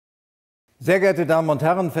Sehr geehrte Damen und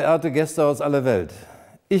Herren, verehrte Gäste aus aller Welt.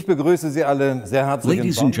 Ich begrüße Sie alle sehr herzlich in Bonn.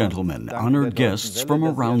 Ladies and gentlemen, honored guests from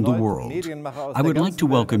around the world, I would like to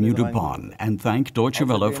welcome you to Bonn and thank Deutsche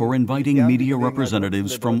Welle for inviting media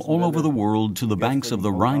representatives from all over the world to the banks of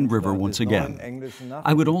the Rhine River once again.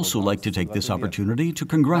 I would also like to take this opportunity to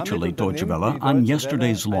congratulate Deutsche Welle on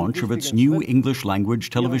yesterday's launch of its new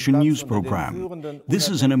English-language television news program. This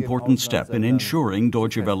is an important step in ensuring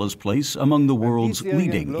Deutsche Welle's place among the world's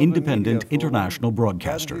leading independent international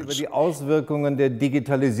broadcasters.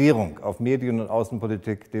 Auf Medien- und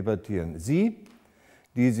Außenpolitik debattieren.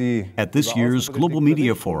 At this year's Global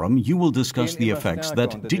Media Forum, you will discuss the effects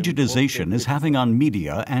that digitization is having on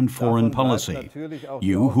media and foreign policy.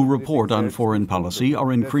 You who report on foreign policy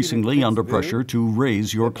are increasingly under pressure to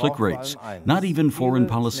raise your click rates. Not even foreign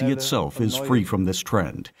policy itself is free from this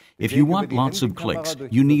trend. If you want lots of clicks,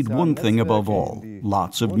 you need one thing above all: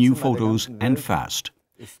 lots of new photos and fast.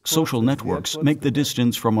 Social networks make the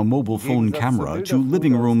distance from a mobile phone camera to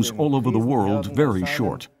living rooms all over the world very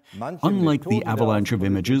short. Unlike the avalanche of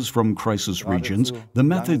images from crisis regions, the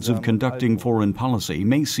methods of conducting foreign policy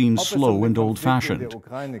may seem slow and old-fashioned.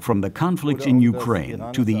 From the conflict in Ukraine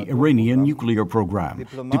to the Iranian nuclear program,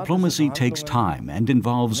 diplomacy takes time and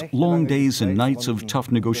involves long days and nights of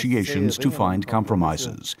tough negotiations to find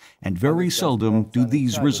compromises. And very seldom do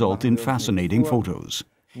these result in fascinating photos.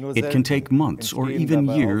 It can take months or even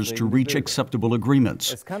years to reach acceptable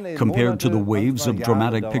agreements. Compared to the waves of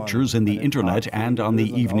dramatic pictures in the internet and on the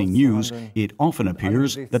evening news, it often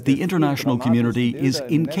appears that the international community is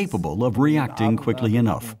incapable of reacting quickly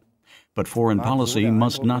enough. But foreign policy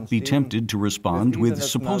must not be tempted to respond with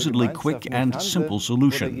supposedly quick and simple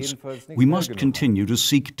solutions. We must continue to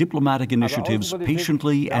seek diplomatic initiatives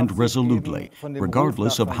patiently and resolutely,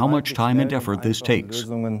 regardless of how much time and effort this takes.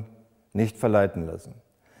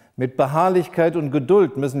 Mit Beharrlichkeit und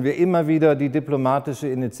Geduld müssen wir immer wieder die diplomatische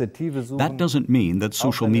Initiative suchen. That doesn't mean that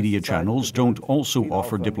social media channels don't also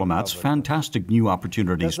offer diplomats fantastic new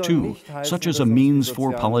opportunities too, such as a means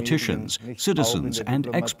for politicians, citizens, and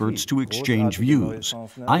experts to exchange views.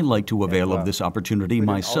 I like to avail of this opportunity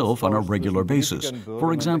myself on a regular basis,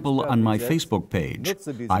 for example, on my Facebook page.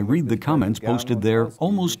 I read the comments posted there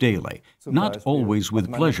almost daily, not always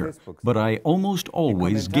with pleasure, but I almost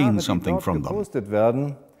always gain something from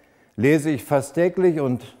them. Lese ich fast täglich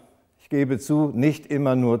und ich gebe zu, nicht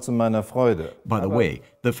immer nur zu meiner Freude. By the way,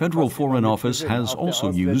 the Federal Foreign Office has also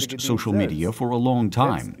used social media for a long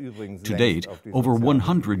time. To date, over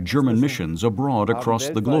 100 German missions abroad across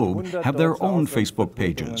the globe have their own Facebook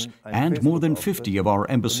pages, and more than 50 of our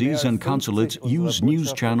embassies and consulates use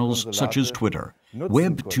news channels such as Twitter.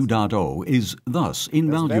 Web 2.0 is thus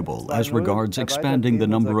invaluable as regards expanding the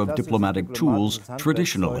number of diplomatic tools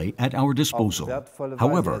traditionally at our disposal.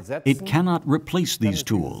 However, it cannot replace these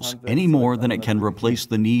tools any more than it can replace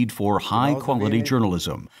the need for high-quality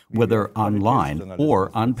journalism, whether online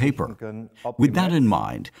or on paper. With that in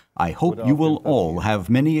mind, I hope you will all have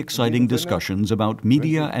many exciting discussions about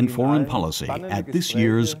media and foreign policy at this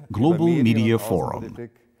year's Global Media Forum.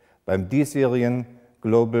 Beim diesjährigen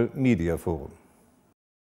Global Media Forum.